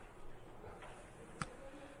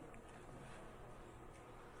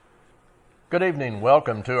Good evening.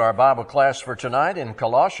 Welcome to our Bible class for tonight in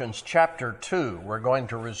Colossians chapter 2. We're going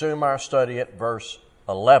to resume our study at verse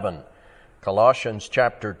 11. Colossians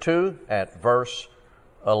chapter 2 at verse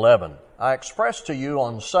 11. I expressed to you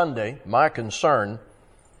on Sunday my concern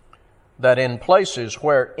that in places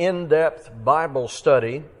where in-depth Bible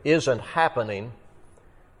study isn't happening,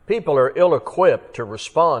 people are ill-equipped to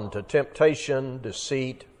respond to temptation,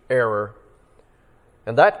 deceit, error.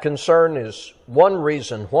 And that concern is one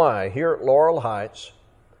reason why here at Laurel Heights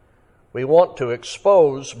we want to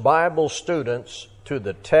expose Bible students to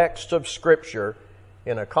the text of Scripture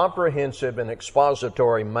in a comprehensive and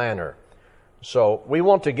expository manner. So we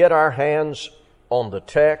want to get our hands on the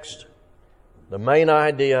text, the main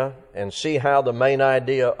idea, and see how the main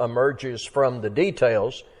idea emerges from the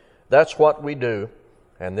details. That's what we do.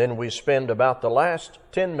 And then we spend about the last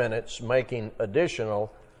 10 minutes making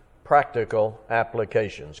additional practical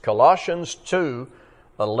applications. Colossians 2,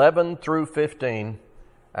 11 through 15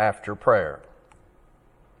 after prayer.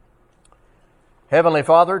 Heavenly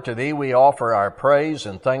Father, to Thee we offer our praise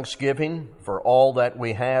and thanksgiving for all that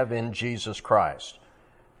we have in Jesus Christ.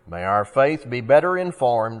 May our faith be better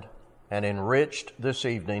informed and enriched this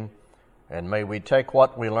evening, and may we take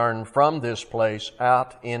what we learn from this place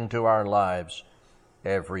out into our lives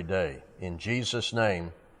every day. In Jesus'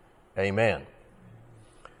 name, amen.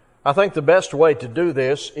 I think the best way to do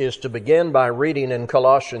this is to begin by reading in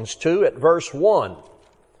Colossians 2 at verse 1.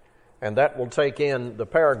 And that will take in the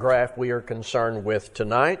paragraph we are concerned with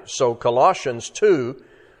tonight. So Colossians 2,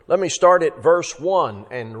 let me start at verse 1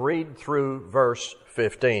 and read through verse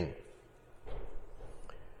 15.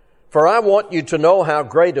 For I want you to know how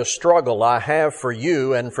great a struggle I have for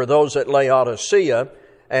you and for those at Laodicea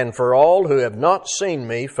and for all who have not seen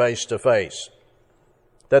me face to face,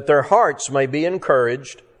 that their hearts may be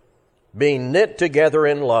encouraged, being knit together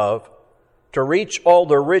in love, to reach all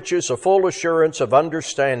the riches of full assurance of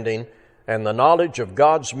understanding and the knowledge of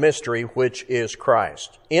God's mystery, which is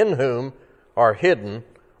Christ, in whom are hidden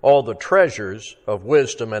all the treasures of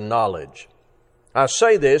wisdom and knowledge. I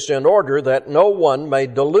say this in order that no one may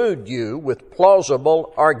delude you with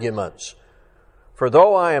plausible arguments. For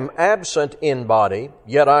though I am absent in body,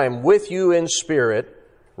 yet I am with you in spirit,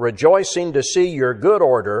 rejoicing to see your good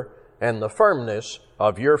order and the firmness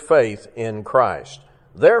of your faith in Christ.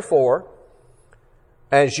 Therefore,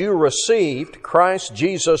 as you received Christ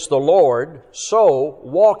Jesus the Lord, so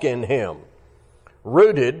walk in Him,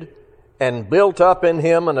 rooted and built up in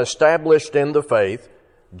Him and established in the faith,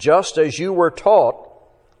 just as you were taught,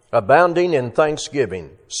 abounding in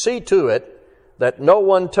thanksgiving. See to it that no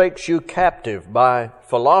one takes you captive by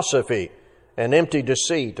philosophy and empty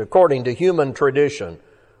deceit, according to human tradition,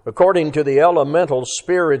 according to the elemental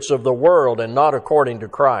spirits of the world, and not according to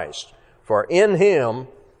Christ. For in Him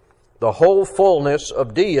the whole fullness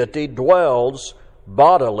of deity dwells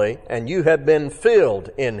bodily, and you have been filled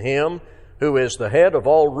in Him who is the head of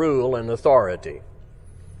all rule and authority.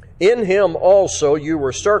 In Him also you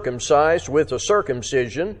were circumcised with a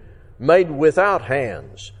circumcision made without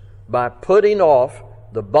hands, by putting off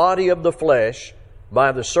the body of the flesh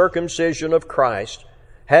by the circumcision of Christ,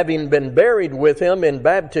 having been buried with Him in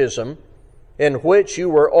baptism, in which you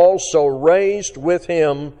were also raised with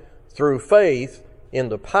Him through faith in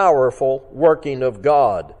the powerful working of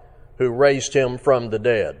God, who raised Him from the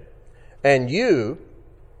dead. And you,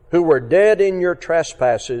 who were dead in your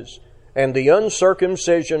trespasses and the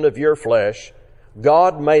uncircumcision of your flesh,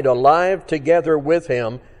 God made alive together with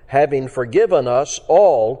Him, having forgiven us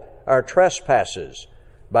all our trespasses,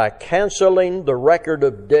 by canceling the record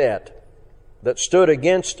of debt that stood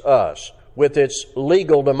against us with its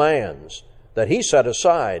legal demands, that He set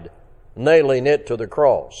aside, nailing it to the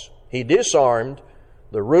cross. He disarmed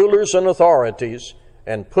the rulers and authorities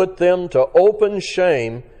and put them to open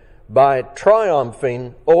shame by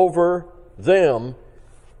triumphing over them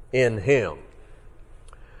in Him.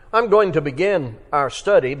 I'm going to begin our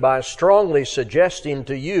study by strongly suggesting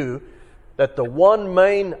to you that the one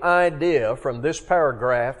main idea from this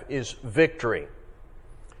paragraph is victory.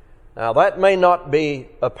 Now, that may not be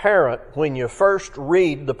apparent when you first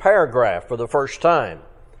read the paragraph for the first time,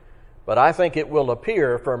 but I think it will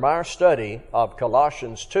appear from our study of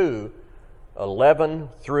Colossians 2, 11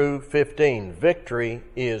 through 15. Victory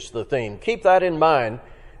is the theme. Keep that in mind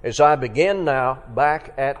as I begin now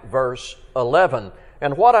back at verse 11.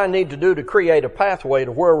 And what I need to do to create a pathway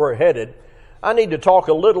to where we're headed, I need to talk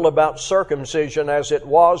a little about circumcision as it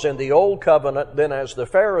was in the Old Covenant, then as the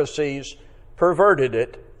Pharisees perverted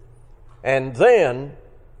it, and then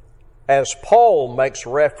as Paul makes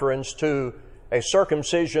reference to a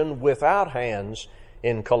circumcision without hands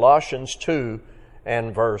in Colossians 2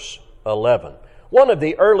 and verse 11. One of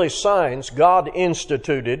the early signs God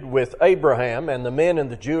instituted with Abraham and the men in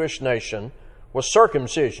the Jewish nation was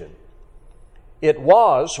circumcision. It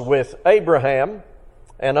was, with Abraham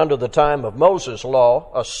and under the time of Moses'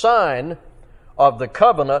 law, a sign of the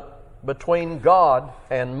covenant between God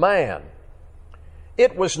and man.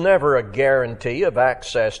 It was never a guarantee of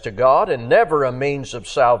access to God and never a means of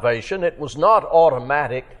salvation. It was not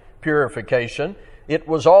automatic purification. It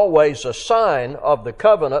was always a sign of the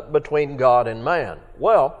covenant between God and man.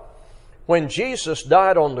 Well, when Jesus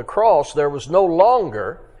died on the cross, there was no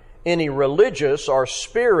longer any religious or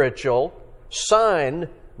spiritual sign,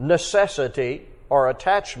 necessity, or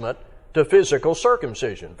attachment to physical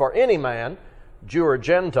circumcision for any man, Jew or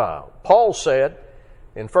Gentile. Paul said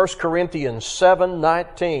in 1 Corinthians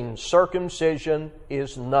 7:19, circumcision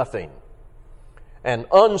is nothing, and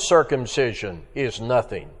uncircumcision is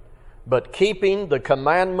nothing, but keeping the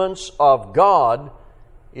commandments of God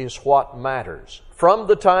is what matters. From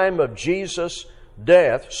the time of Jesus'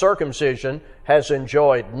 death, circumcision has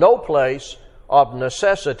enjoyed no place of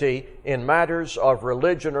necessity in matters of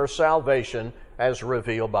religion or salvation as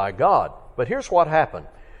revealed by God. But here's what happened.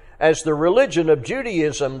 As the religion of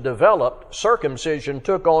Judaism developed, circumcision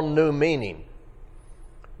took on new meaning.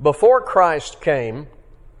 Before Christ came,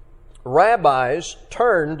 rabbis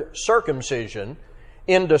turned circumcision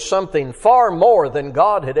into something far more than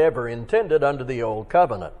God had ever intended under the Old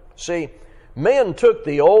Covenant. See, men took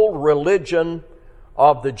the old religion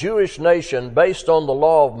of the Jewish nation based on the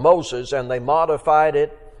law of Moses and they modified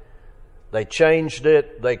it, they changed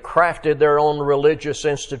it, they crafted their own religious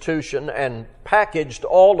institution and packaged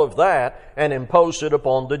all of that and imposed it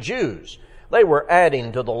upon the Jews. They were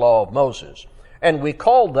adding to the law of Moses. And we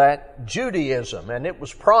called that Judaism, and it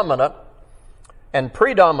was prominent and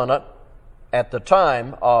predominant at the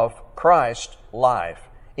time of Christ's life,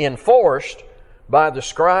 enforced by the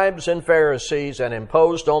scribes and Pharisees and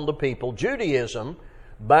imposed on the people. Judaism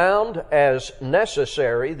bound as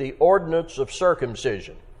necessary the ordinance of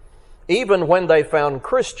circumcision. Even when they found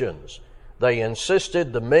Christians, they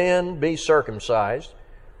insisted the men be circumcised.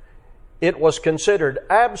 It was considered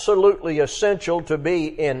absolutely essential to be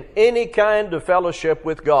in any kind of fellowship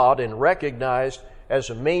with God and recognized as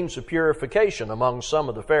a means of purification among some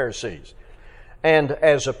of the Pharisees. And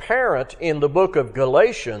as apparent in the book of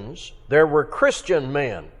Galatians, there were Christian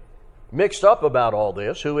men mixed up about all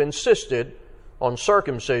this who insisted on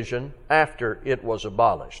circumcision after it was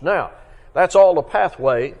abolished. Now, that's all a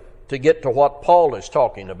pathway to get to what Paul is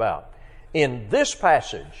talking about. In this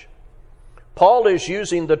passage, Paul is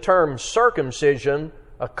using the term circumcision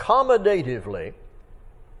accommodatively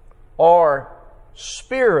or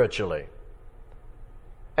spiritually.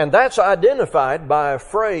 And that's identified by a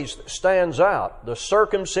phrase that stands out: the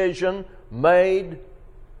circumcision made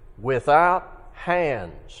without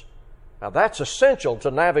hands. Now that's essential to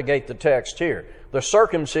navigate the text here. The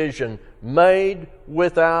circumcision made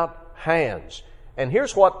without hands. And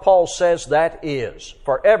here's what Paul says that is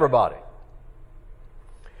for everybody.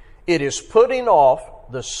 It is putting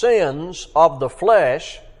off the sins of the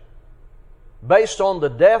flesh based on the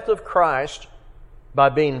death of Christ by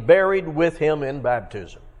being buried with Him in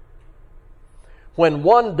baptism. When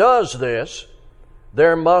one does this,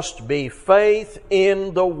 there must be faith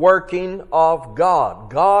in the working of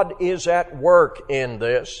God. God is at work in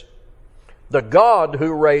this. The God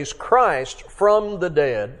who raised Christ from the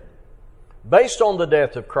dead, based on the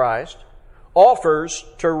death of Christ, offers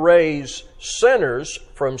to raise sinners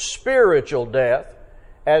from spiritual death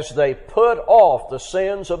as they put off the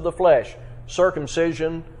sins of the flesh,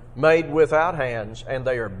 circumcision made without hands, and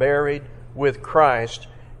they are buried with Christ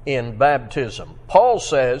in baptism. Paul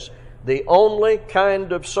says the only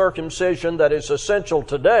kind of circumcision that is essential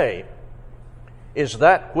today is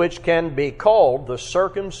that which can be called the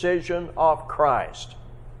circumcision of Christ.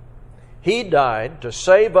 He died to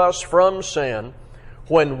save us from sin.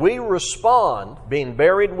 When we respond, being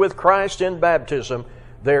buried with Christ in baptism,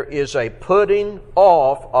 there is a putting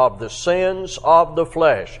off of the sins of the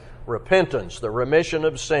flesh, repentance, the remission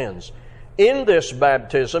of sins. In this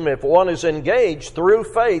baptism, if one is engaged through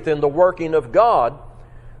faith in the working of God,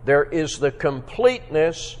 there is the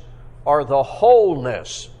completeness or the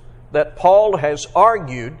wholeness that Paul has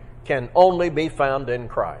argued can only be found in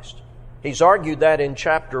Christ. He's argued that in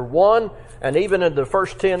chapter 1 and even in the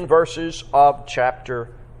first 10 verses of chapter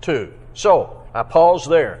 2. So, I pause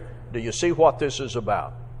there. Do you see what this is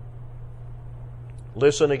about?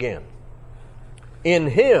 Listen again. In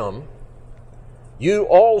Him you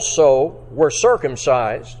also were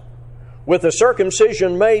circumcised with a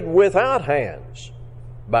circumcision made without hands,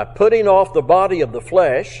 by putting off the body of the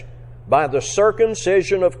flesh by the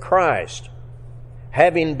circumcision of Christ,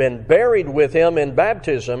 having been buried with him in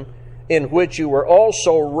baptism, in which you were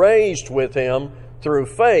also raised with him through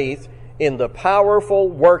faith in the powerful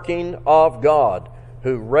working of God,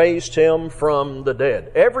 who raised him from the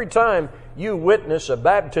dead. Every time you witness a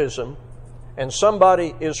baptism and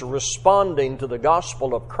somebody is responding to the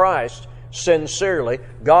gospel of Christ sincerely,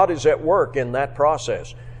 God is at work in that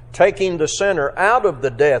process, taking the sinner out of the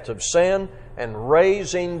death of sin and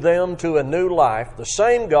raising them to a new life. The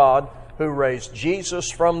same God who raised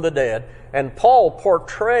Jesus from the dead. And Paul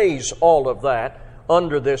portrays all of that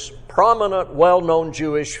under this prominent, well-known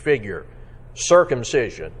Jewish figure,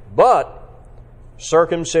 circumcision. But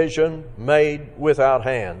circumcision made without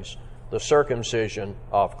hands, the circumcision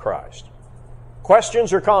of Christ.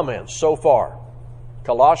 Questions or comments so far?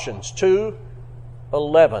 Colossians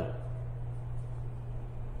 2:11.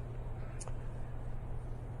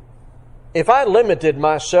 If I limited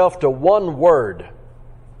myself to one word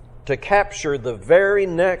to capture the very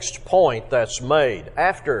next point that's made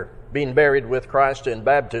after being buried with Christ in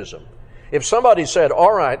baptism, if somebody said,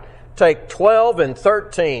 all right, take 12 and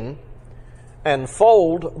 13 and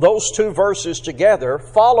fold those two verses together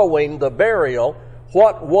following the burial,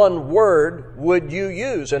 what one word would you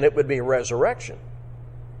use? And it would be resurrection.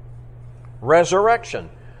 Resurrection.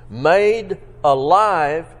 Made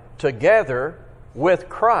alive together with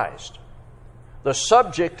Christ. The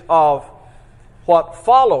subject of what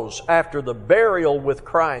follows after the burial with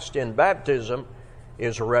Christ in baptism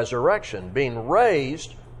is resurrection, being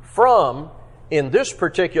raised from, in this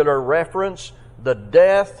particular reference, the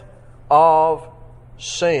death of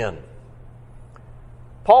sin.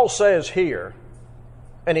 Paul says here,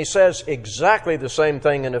 and he says exactly the same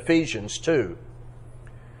thing in Ephesians 2,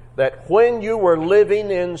 that when you were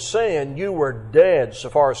living in sin, you were dead so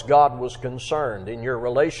far as God was concerned. In your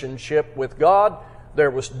relationship with God,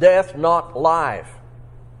 there was death, not life.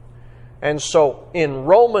 And so in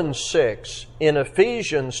Romans 6, in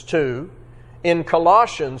Ephesians 2, in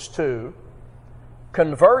Colossians 2,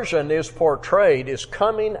 conversion is portrayed as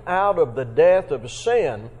coming out of the death of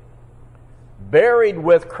sin, buried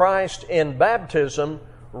with Christ in baptism,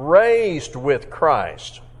 raised with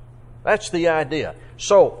Christ. That's the idea.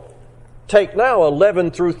 So, take now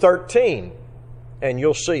 11 through 13, and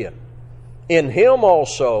you'll see it. In Him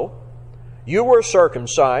also you were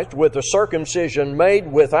circumcised with a circumcision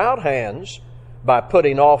made without hands, by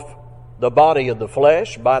putting off the body of the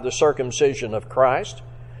flesh by the circumcision of Christ,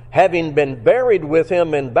 having been buried with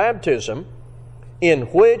Him in baptism, in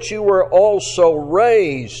which you were also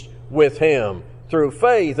raised with Him through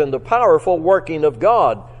faith in the powerful working of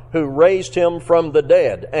God, who raised Him from the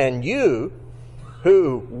dead. And you,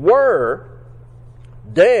 who were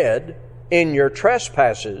dead in your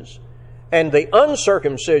trespasses and the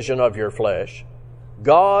uncircumcision of your flesh,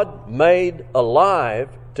 God made alive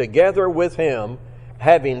together with Him,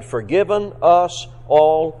 having forgiven us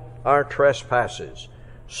all our trespasses.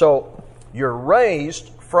 So you're raised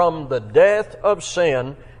from the death of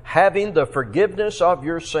sin, having the forgiveness of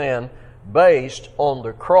your sin based on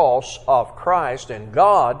the cross of Christ, and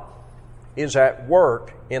God is at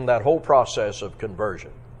work in that whole process of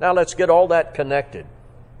conversion. Now let's get all that connected.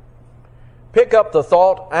 Pick up the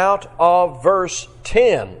thought out of verse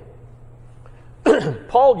 10.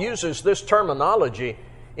 Paul uses this terminology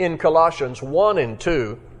in Colossians 1 and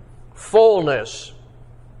 2, fullness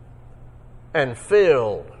and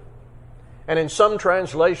filled. And in some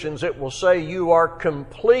translations it will say you are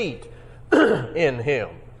complete in Him.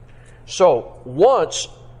 So once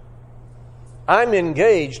I'm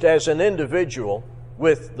engaged as an individual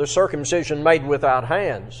with the circumcision made without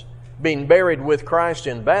hands, being buried with Christ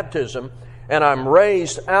in baptism, and I'm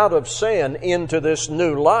raised out of sin into this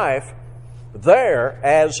new life, there,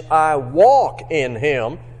 as I walk in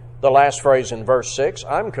Him, the last phrase in verse 6,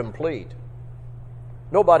 I'm complete.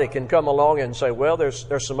 Nobody can come along and say, well,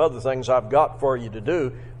 there's some other things I've got for you to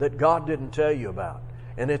do that God didn't tell you about,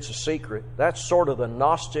 and it's a secret. That's sort of the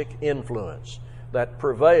Gnostic influence that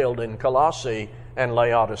prevailed in Colossae and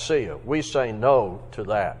Laodicea. We say no to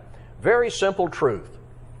that. Very simple truth.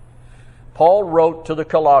 Paul wrote to the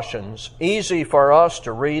Colossians, easy for us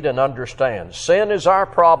to read and understand. Sin is our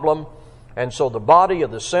problem, and so the body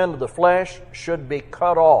of the sin of the flesh should be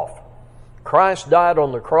cut off. Christ died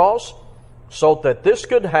on the cross so that this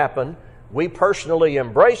could happen. We personally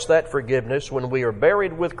embrace that forgiveness when we are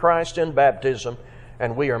buried with Christ in baptism,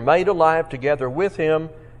 and we are made alive together with Him,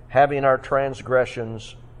 having our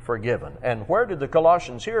transgressions forgiven. And where did the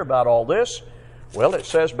Colossians hear about all this? Well, it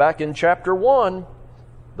says back in chapter 1,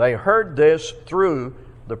 they heard this through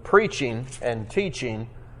the preaching and teaching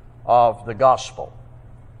of the gospel.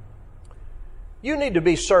 You need to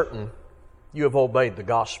be certain you have obeyed the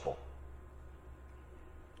gospel.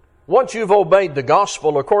 Once you've obeyed the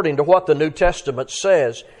gospel according to what the New Testament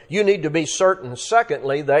says, you need to be certain,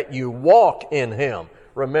 secondly, that you walk in Him.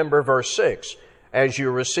 Remember verse 6. As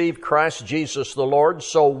you receive Christ Jesus the Lord,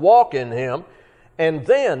 so walk in Him. And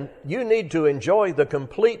then you need to enjoy the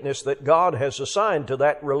completeness that God has assigned to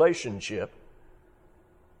that relationship.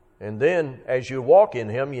 And then as you walk in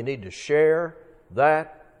Him, you need to share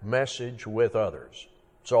that message with others.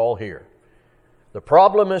 It's all here. The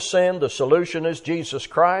problem is sin. The solution is Jesus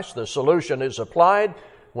Christ. The solution is applied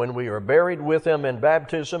when we are buried with Him in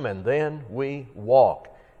baptism, and then we walk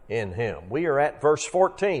in Him. We are at verse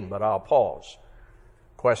 14, but I'll pause.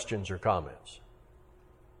 Questions or comments?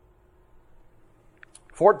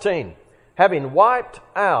 14. Having wiped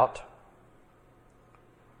out,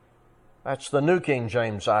 that's the New King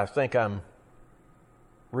James I think I'm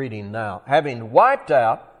reading now. Having wiped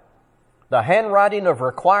out the handwriting of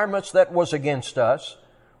requirements that was against us,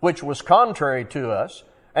 which was contrary to us,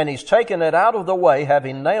 and He's taken it out of the way,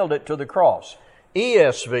 having nailed it to the cross.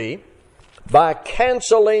 ESV, by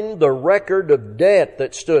canceling the record of debt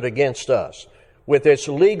that stood against us with its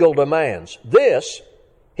legal demands. This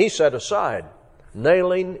He set aside,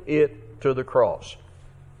 nailing it to the cross.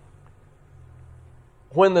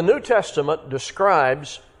 When the New Testament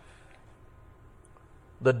describes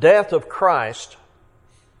the death of Christ,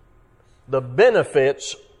 the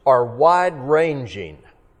benefits are wide-ranging.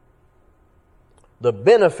 The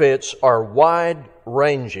benefits are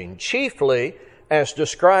wide-ranging, chiefly, as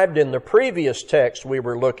described in the previous text we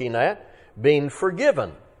were looking at, being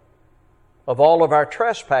forgiven of all of our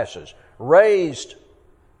trespasses, raised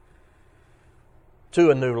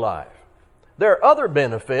to a new life. Their other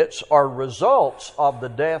benefits are results of the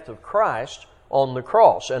death of Christ on the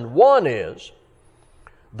cross, and one is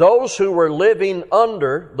those who were living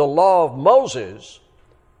under the law of Moses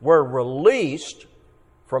were released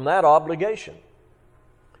from that obligation.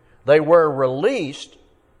 They were released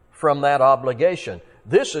from that obligation.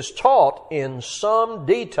 This is taught in some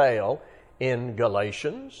detail in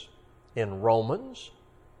Galatians, in Romans,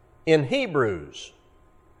 in Hebrews,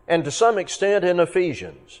 and to some extent in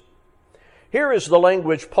Ephesians. Here is the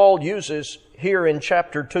language Paul uses here in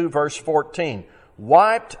chapter 2, verse 14.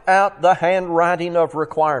 Wiped out the handwriting of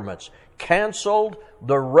requirements, canceled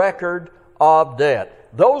the record of debt.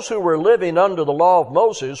 Those who were living under the law of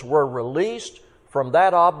Moses were released from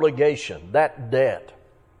that obligation, that debt,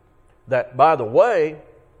 that, by the way,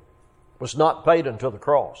 was not paid until the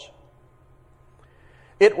cross.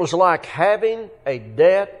 It was like having a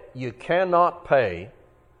debt you cannot pay,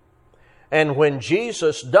 and when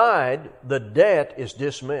Jesus died, the debt is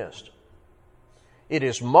dismissed. It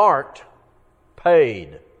is marked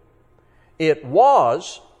paid. It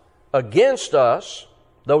was against us,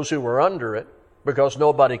 those who were under it, because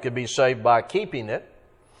nobody could be saved by keeping it.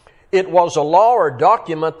 It was a law or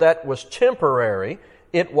document that was temporary.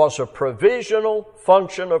 It was a provisional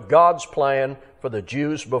function of God's plan for the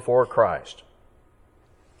Jews before Christ.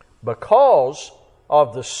 Because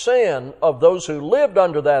of the sin of those who lived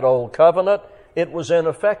under that old covenant, it was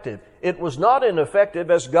ineffective. It was not ineffective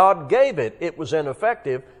as God gave it. It was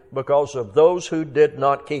ineffective because of those who did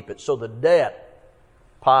not keep it. So the debt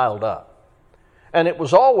piled up. And it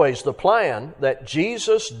was always the plan that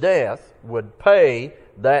Jesus' death would pay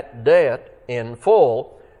that debt in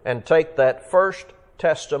full and take that first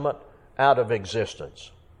testament out of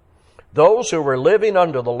existence. Those who were living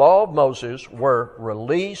under the law of Moses were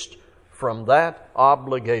released from that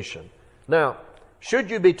obligation. Now,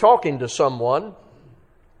 should you be talking to someone,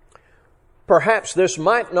 perhaps this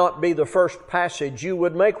might not be the first passage you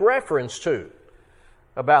would make reference to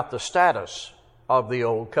about the status of the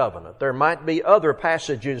Old Covenant. There might be other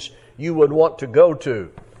passages you would want to go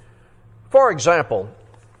to. For example,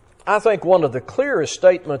 I think one of the clearest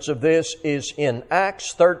statements of this is in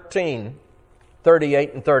Acts 13,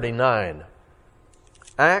 38 and 39.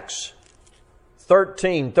 Acts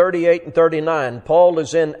 13, 38 and 39. Paul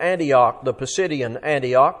is in Antioch, the Pisidian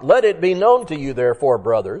Antioch. Let it be known to you, therefore,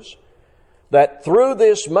 brothers, that through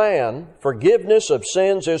this man forgiveness of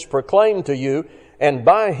sins is proclaimed to you, and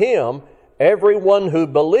by him everyone who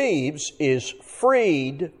believes is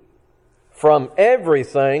freed from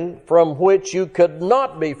everything from which you could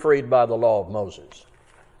not be freed by the law of Moses.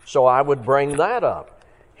 So I would bring that up.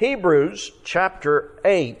 Hebrews chapter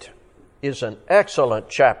 8 is an excellent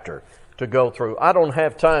chapter to go through. I don't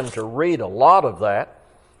have time to read a lot of that,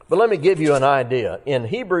 but let me give you an idea. In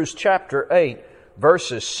Hebrews chapter 8,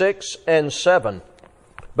 verses 6 and 7,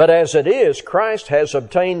 but as it is, Christ has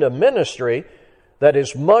obtained a ministry that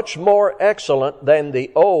is much more excellent than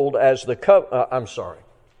the old as the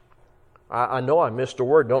I know I missed a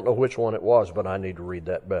word. Don't know which one it was, but I need to read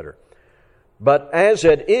that better. But as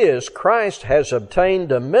it is, Christ has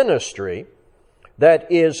obtained a ministry that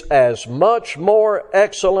is as much more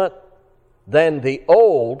excellent than the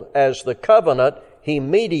old as the covenant he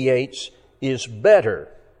mediates is better,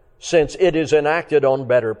 since it is enacted on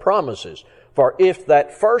better promises. For if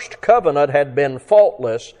that first covenant had been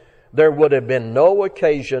faultless, there would have been no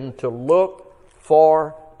occasion to look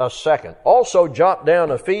for a second. Also jot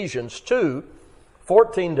down Ephesians 2,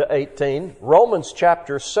 14 to 18, Romans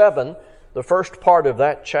chapter 7, the first part of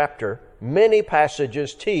that chapter. Many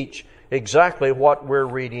passages teach exactly what we're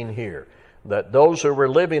reading here, that those who were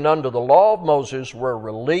living under the law of Moses were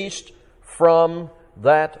released from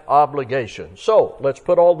that obligation. So, let's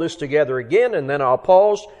put all this together again, and then I'll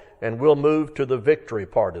pause and we'll move to the victory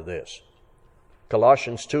part of this.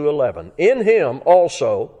 Colossians 2:11. In him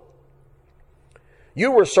also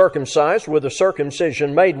you were circumcised with a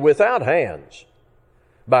circumcision made without hands,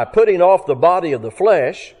 by putting off the body of the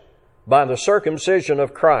flesh by the circumcision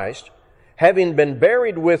of Christ, having been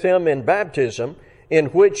buried with him in baptism, in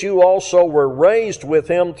which you also were raised with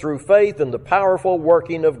him through faith in the powerful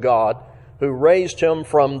working of God, who raised him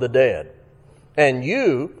from the dead. And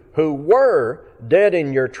you, who were dead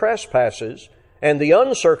in your trespasses and the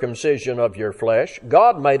uncircumcision of your flesh,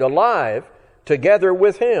 God made alive together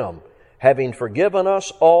with him, having forgiven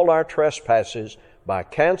us all our trespasses by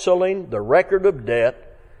canceling the record of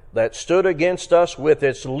debt that stood against us with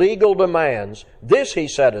its legal demands. This he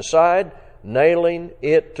set aside, nailing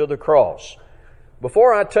it to the cross.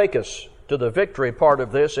 Before I take us to the victory part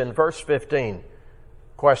of this, in verse 15,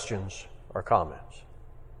 questions or comments?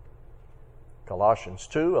 Colossians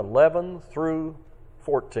 2:11 through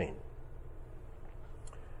 14.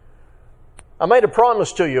 I made a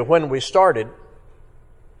promise to you when we started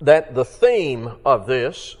that the theme of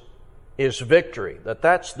this is victory,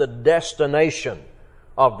 that's the destination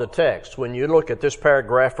of the text when you look at this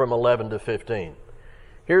paragraph from 11 to 15.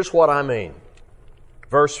 Here's what I mean.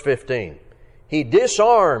 Verse 15. He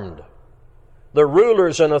disarmed the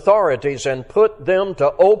rulers and authorities and put them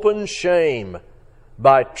to open shame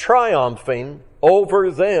by triumphing over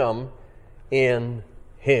them in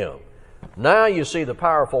him. Now you see the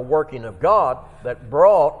powerful working of God that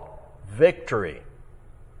brought victory.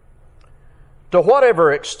 To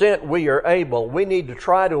whatever extent we are able, we need to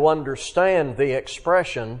try to understand the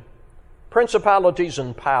expression principalities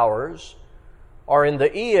and powers, or in the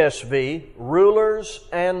ESV, rulers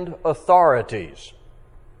and authorities.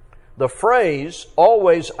 The phrase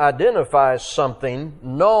always identifies something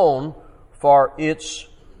known for its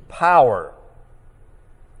power.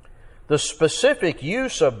 The specific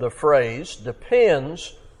use of the phrase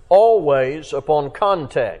depends always upon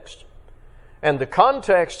context. And the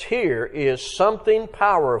context here is something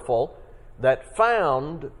powerful that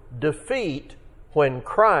found defeat when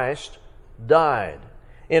Christ died.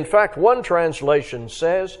 In fact, one translation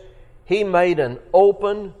says, He made an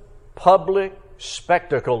open, public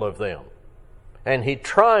spectacle of them, and He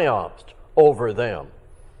triumphed over them.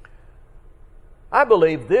 I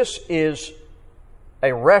believe this is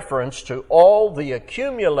a reference to all the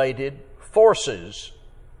accumulated forces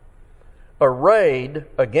arrayed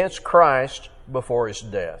against Christ before His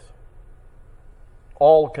death.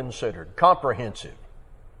 All considered, comprehensive.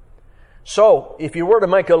 So, if you were to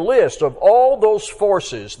make a list of all those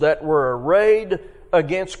forces that were arrayed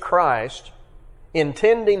against Christ,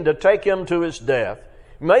 intending to take Him to His death,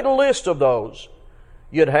 made a list of those,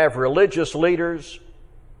 you'd have religious leaders,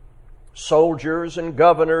 soldiers and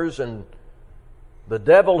governors, and the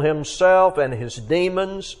devil himself and his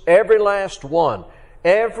demons, every last one.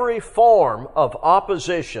 Every form of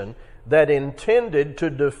opposition that intended to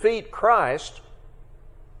defeat Christ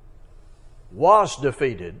was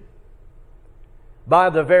defeated by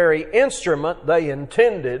the very instrument they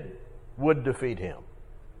intended would defeat Him.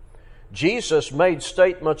 Jesus made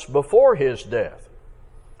statements before His death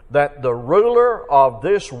that the ruler of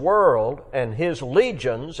this world and his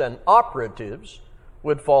legions and operatives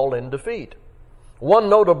would fall in defeat. One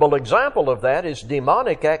notable example of that is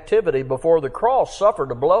demonic activity before the cross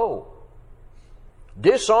suffered a blow.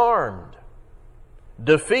 Disarmed,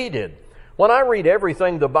 defeated. When I read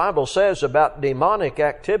everything the Bible says about demonic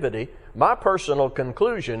activity, my personal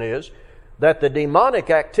conclusion is that the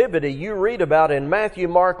demonic activity you read about in Matthew,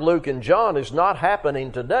 Mark, Luke, and John is not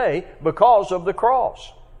happening today because of the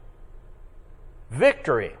cross.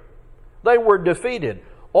 Victory. They were defeated.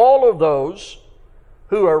 All of those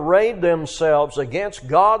who arrayed themselves against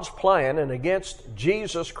God's plan and against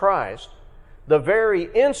Jesus Christ, the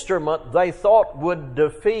very instrument they thought would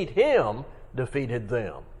defeat Him, defeated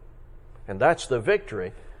them. And that's the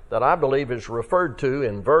victory that I believe is referred to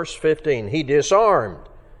in verse 15. He disarmed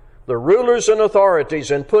the rulers and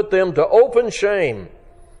authorities, and put them to open shame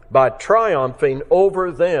by triumphing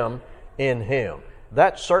over them in Him.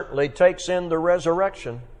 That certainly takes in the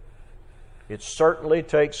resurrection. It certainly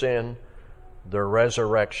takes in the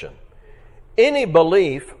resurrection. Any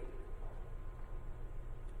belief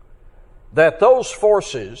that those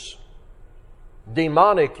forces,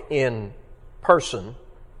 demonic in person,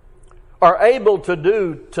 are able to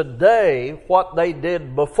do today what they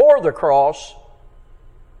did before the cross,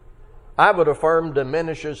 I would affirm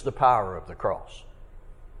diminishes the power of the cross.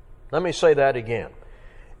 Let me say that again.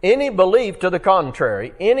 Any belief to the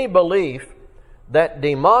contrary, any belief that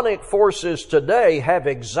demonic forces today have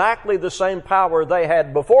exactly the same power they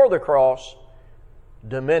had before the cross,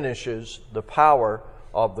 diminishes the power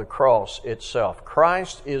of the cross itself.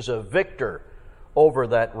 Christ is a victor over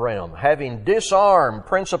that realm. Having disarmed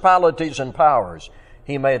principalities and powers,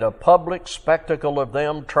 He made a public spectacle of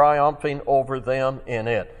them, triumphing over them in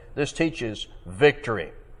it. This teaches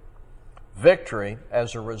victory. Victory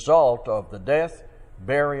as a result of the death,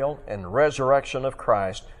 burial, and resurrection of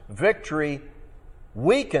Christ. Victory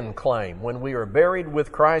we can claim when we are buried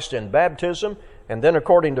with Christ in baptism, and then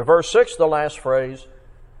according to verse 6, the last phrase,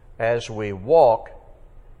 as we walk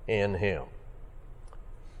in Him.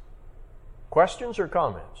 Questions or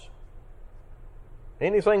comments?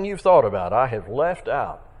 Anything you've thought about? I have left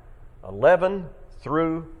out 11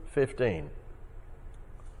 through 15.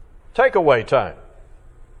 Takeaway time.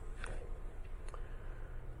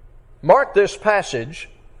 Mark this passage,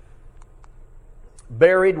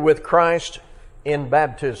 buried with Christ in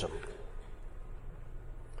baptism.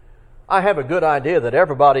 I have a good idea that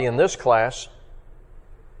everybody in this class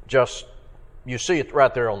you see it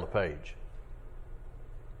right there on the page.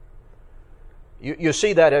 You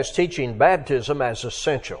see that as teaching baptism as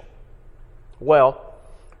essential. Well,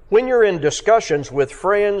 when you're in discussions with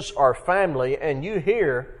friends or family and you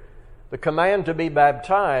hear the command to be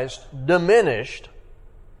baptized diminished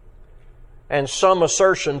and some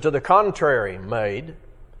assertion to the contrary made,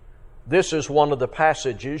 this is one of the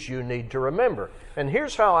passages you need to remember. And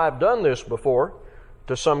here's how I've done this before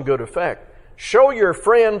to some good effect. Show your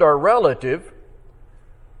friend or relative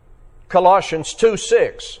Colossians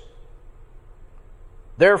 2:6.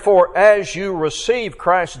 Therefore, as you receive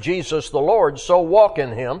Christ Jesus the Lord, so walk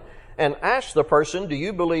in Him, and ask the person, do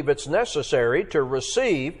you believe it's necessary to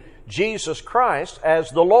receive Jesus Christ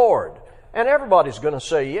as the Lord? And everybody's going to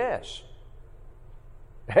say yes.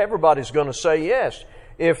 Everybody's going to say yes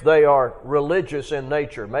if they are religious in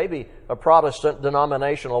nature, maybe a Protestant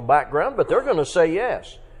denominational background, but they're going to say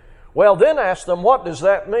yes. Well, then ask them, what does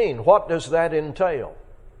that mean? What does that entail?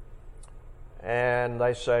 And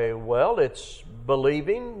they say, well, it's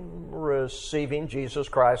believing, receiving Jesus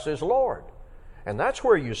Christ as Lord. And that's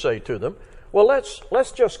where you say to them, well,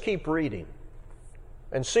 let's just keep reading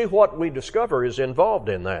and see what we discover is involved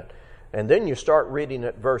in that. And then you start reading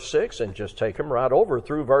at verse 6 and just take them right over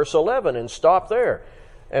through verse 11 and stop there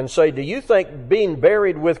and say, do you think being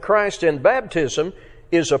buried with Christ in baptism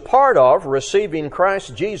is a part of receiving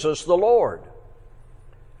Christ Jesus the Lord?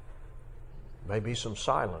 Maybe some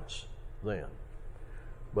silence then.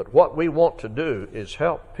 But what we want to do is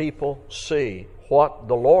help people see what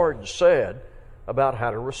the Lord said about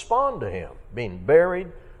how to respond to Him, being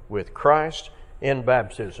buried with Christ in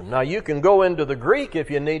baptism. Now, you can go into the Greek if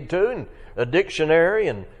you need to, and a dictionary,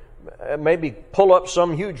 and maybe pull up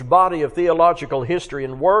some huge body of theological history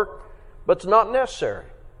and work, but it's not necessary.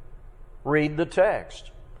 Read the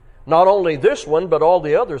text. Not only this one, but all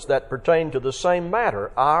the others that pertain to the same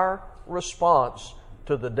matter, our response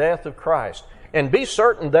to the death of Christ. And be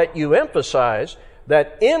certain that you emphasize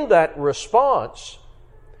that in that response,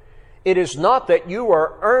 it is not that you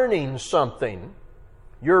are earning something,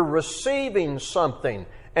 you're receiving something.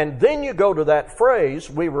 And then you go to that phrase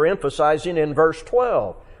we were emphasizing in verse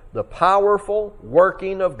 12, the powerful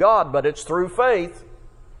working of God, but it's through faith.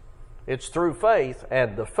 It's through faith,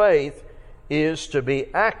 and the faith is to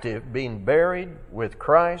be active, being buried with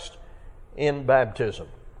Christ in baptism.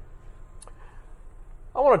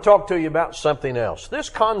 I want to talk to you about something else. This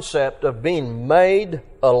concept of being made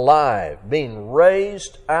alive, being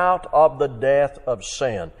raised out of the death of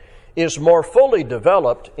sin, is more fully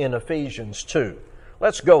developed in Ephesians 2.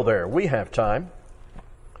 Let's go there. We have time.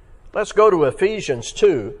 Let's go to Ephesians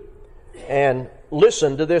 2 and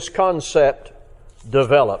listen to this concept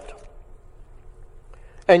developed.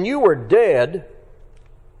 And you were dead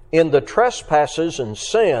in the trespasses and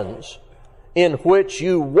sins in which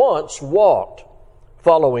you once walked,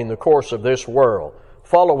 following the course of this world,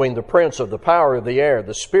 following the prince of the power of the air,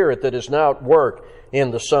 the spirit that is now at work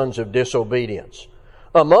in the sons of disobedience,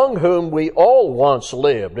 among whom we all once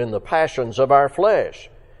lived in the passions of our flesh,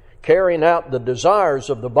 carrying out the desires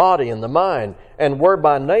of the body and the mind, and were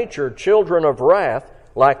by nature children of wrath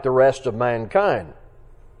like the rest of mankind.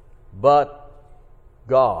 But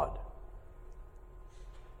God.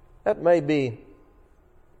 That may be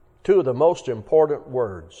two of the most important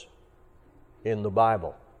words in the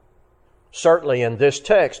Bible. Certainly in this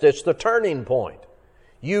text, it's the turning point.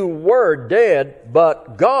 You were dead,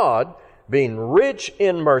 but God, being rich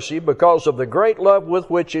in mercy because of the great love with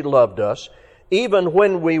which He loved us, even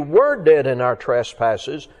when we were dead in our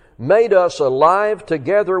trespasses, made us alive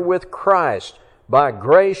together with Christ. By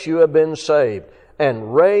grace you have been saved,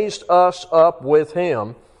 and raised us up with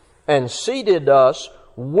Him, and seated us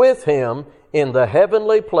with Him in the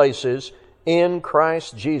heavenly places in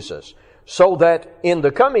Christ Jesus, so that in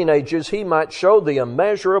the coming ages He might show the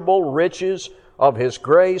immeasurable riches of His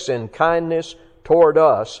grace and kindness toward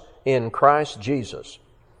us in Christ Jesus.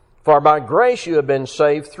 For by grace you have been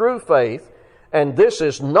saved through faith, and this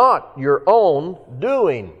is not your own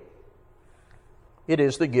doing. It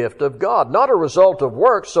is the gift of God, not a result of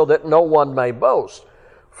works, so that no one may boast.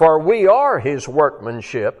 For we are His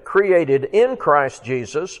workmanship, created in Christ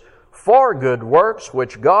Jesus for good works,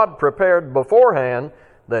 which God prepared beforehand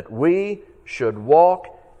that we should walk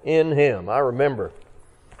in Him. I remember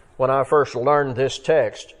when I first learned this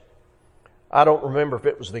text, I don't remember if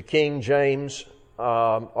it was the King James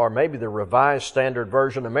or maybe the Revised Standard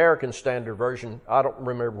Version, American Standard Version, I don't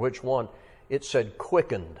remember which one. It said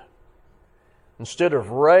quickened. Instead of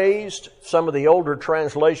raised, some of the older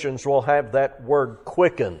translations will have that word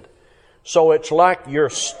quickened. So it's like you're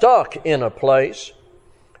stuck in a place,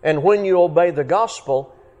 and when you obey the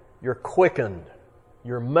gospel, you're quickened.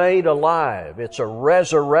 You're made alive. It's a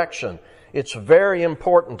resurrection. It's very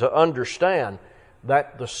important to understand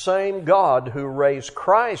that the same God who raised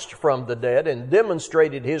Christ from the dead and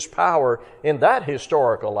demonstrated His power in that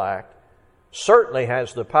historical act certainly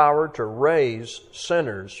has the power to raise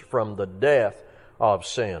sinners from the death of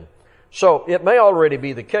sin. So it may already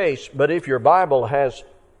be the case, but if your Bible has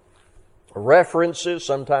references,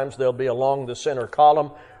 sometimes they'll be along the center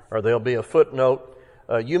column or there'll be a footnote.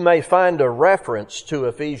 You may find a reference to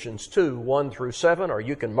Ephesians 2, 1 through 7, or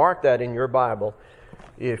you can mark that in your Bible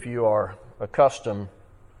if you are accustomed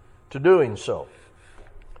to doing so.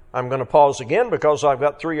 I'm going to pause again because I've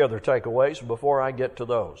got 3 other takeaways before I get to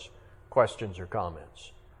those. Questions or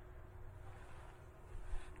comments?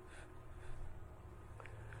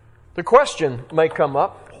 The question may come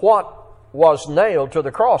up, what was nailed to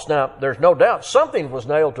the cross? Now, there's no doubt something was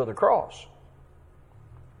nailed to the cross.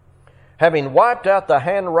 Having wiped out the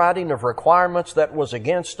handwriting of requirements that was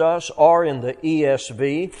against us, or in the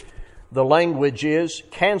ESV, the language is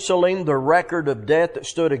canceling the record of debt that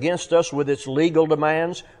stood against us with its legal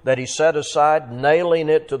demands that He set aside, nailing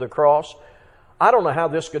it to the cross. I don't know how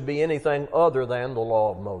this could be anything other than the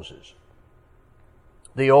law of Moses.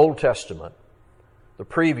 The Old Testament, the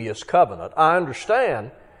previous covenant. I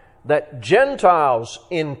understand that Gentiles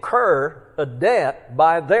incur a debt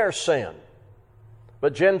by their sin.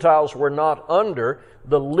 But Gentiles were not under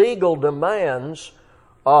the legal demands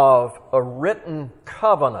of a written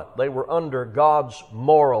covenant. They were under God's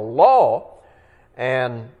moral law,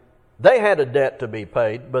 and they had a debt to be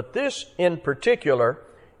paid. But this in particular,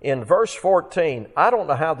 in verse 14, I don't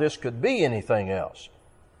know how this could be anything else.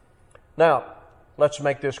 Now, let's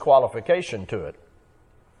make this qualification to it.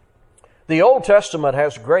 The Old Testament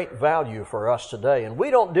has great value for us today, and we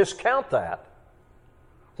don't discount that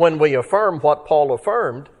when we affirm what Paul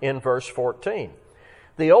affirmed in verse 14.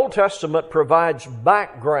 The Old Testament provides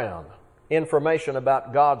background information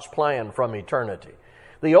about God's plan from eternity.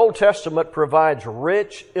 The Old Testament provides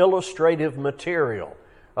rich illustrative material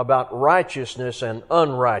about righteousness and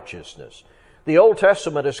unrighteousness. The Old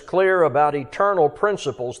Testament is clear about eternal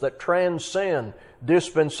principles that transcend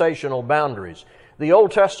dispensational boundaries. The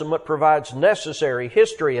Old Testament provides necessary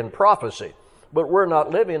history and prophecy, but we're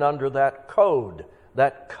not living under that code,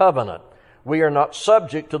 that covenant. We are not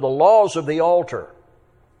subject to the laws of the altar,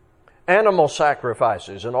 animal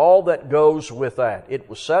sacrifices, and all that goes with that. It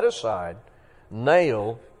was set aside,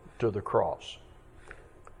 nailed to the cross.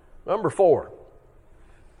 Number 4,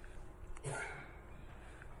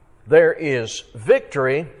 there is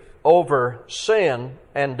victory over sin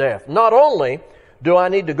and death. Not only do I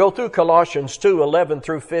need to go through Colossians 2, 11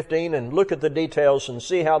 through 15 and look at the details and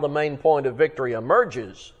see how the main point of victory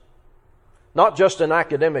emerges, not just an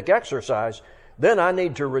academic exercise, then I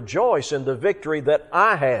need to rejoice in the victory that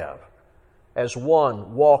I have as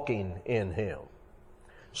one walking in Him.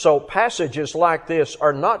 So passages like this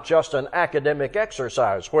are not just an academic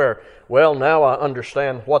exercise where, well, now I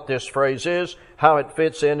understand what this phrase is, how it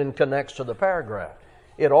fits in and connects to the paragraph.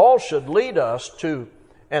 It all should lead us to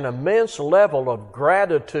an immense level of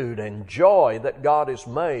gratitude and joy that God has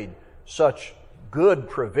made such good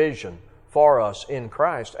provision for us in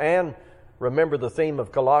Christ. And remember the theme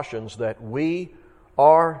of Colossians, that we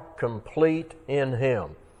are complete in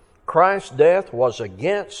Him. Christ's death was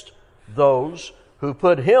against those who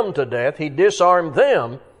put Him to death. He disarmed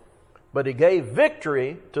them, but He gave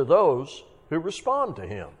victory to those who respond to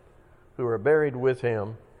Him, who are buried with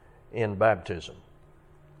Him in baptism.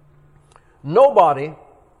 Nobody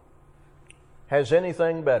has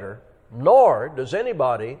anything better, nor does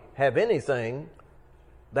anybody have anything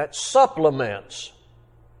that supplements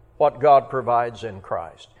what God provides in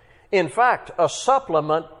Christ. In fact, a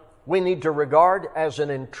supplement we need to regard as an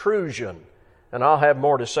intrusion. And I'll have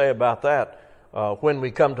more to say about that when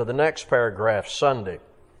we come to the next paragraph Sunday.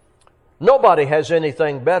 Nobody has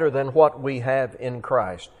anything better than what we have in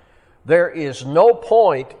Christ. There is no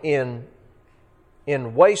point in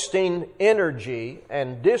wasting energy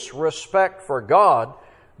and disrespect for God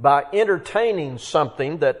by entertaining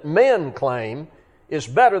something that men claim is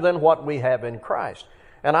better than what we have in Christ.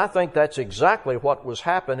 And I think that's exactly what was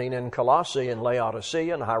happening in Colossae and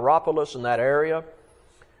Laodicea and Hierapolis in that area.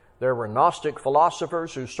 There were Gnostic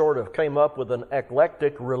philosophers who sort of came up with an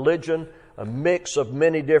eclectic religion, a mix of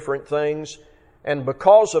many different things. And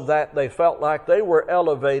because of that, they felt like they were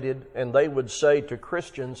elevated, and they would say to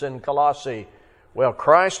Christians in Colossae, well,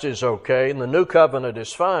 Christ is okay and the new covenant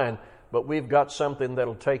is fine, but we've got something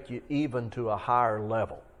that'll take you even to a higher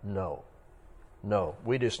level. No,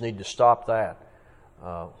 we just need to stop that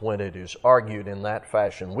when it is argued in that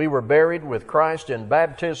fashion. We were buried with Christ in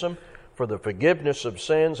baptism for the forgiveness of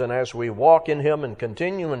sins, and as we walk in Him and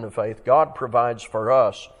continue in the faith, God provides for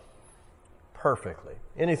us perfectly.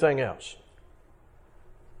 Anything else?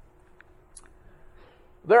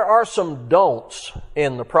 There are some don'ts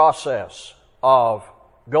in the process of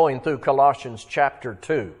going through Colossians chapter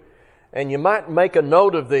 2. And you might make a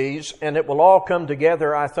note of these, and it will all come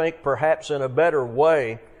together, I think, perhaps in a better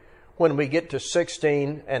way when we get to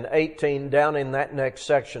 16 and 18 down in that next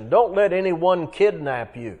section. Don't let anyone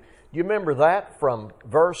kidnap you. Do you remember that from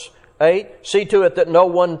verse 8? See to it that no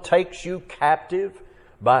one takes you captive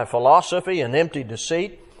by philosophy and empty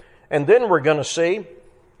deceit. And then we're going to see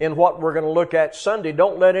in what we're going to look at Sunday,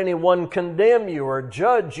 don't let anyone condemn you or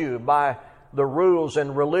judge you by the rules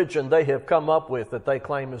and religion they have come up with that they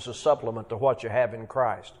claim is a supplement to what you have in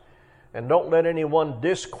Christ. And don't let anyone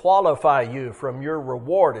disqualify you from your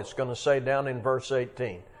reward, it's going to say down in verse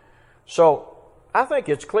 18. So I think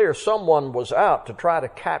it's clear someone was out to try to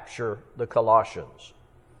capture the Colossians.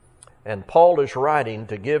 And Paul is writing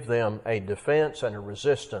to give them a defense and a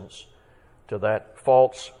resistance to that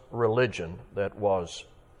false religion that was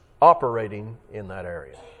operating in that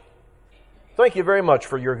area. Thank you very much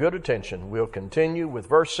for your good attention. We'll continue with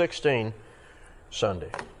verse 16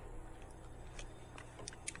 Sunday.